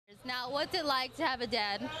Nice. Now, what's it like to have a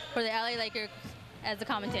dad for the LA Lakers as a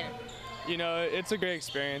commentator? You know, it's a great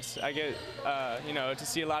experience. I get, to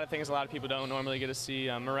see a lot of things a lot of people don't normally get to see.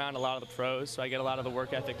 I'm around a lot of the pros, so I get a lot of the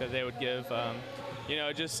work ethic that they would give.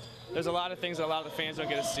 There's a lot of things that a lot of the fans don't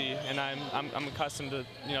get to see, and I'm accustomed to,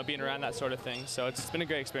 being around that sort of thing. So it's been a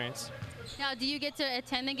great experience. Now, do you get to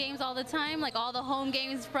attend the games all the time, like all the home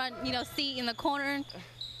games, front, seat in the corner?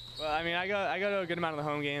 Well, I mean, I go to a good amount of the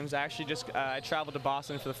home games. I actually I traveled to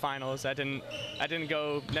Boston for the finals. I didn't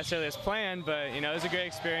go necessarily as planned, but it was a great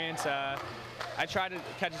experience. I try to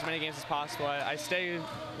catch as many games as possible. I stay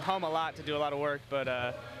home a lot to do a lot of work, but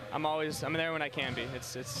I'm there when I can be.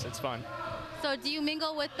 It's fun. So do you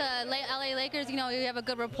mingle with the LA Lakers? You have a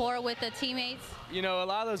good rapport with the teammates? A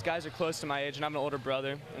lot of those guys are close to my age, and I'm an older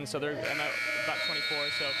brother, and so I'm about 24,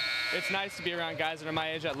 so it's nice to be around guys that are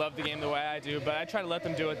my age that love the game the way I do, but I try to let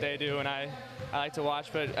them do what they do, and I like to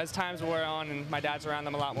watch. But as times wear on and my dad's around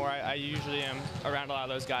them a lot more, I usually am around a lot of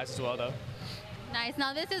those guys as well, though. Nice.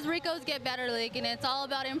 Now, this is Rico's Get Better League, and it's all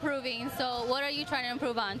about improving. So what are you trying to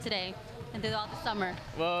improve on today and throughout the summer?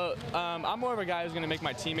 Well, I'm more of a guy who's going to make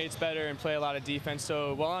my teammates better and play a lot of defense.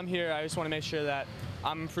 So while I'm here, I just want to make sure that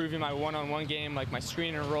I'm improving my one-on-one game, like my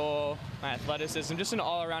screen and roll, my athleticism, just an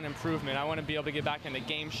all-around improvement. I want to be able to get back into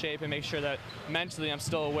game shape and make sure that mentally I'm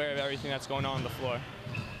still aware of everything that's going on the floor.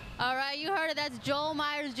 All right, you heard it. That's Joel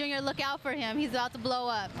Meyers Jr. Look out for him. He's about to blow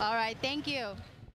up. All right, thank you.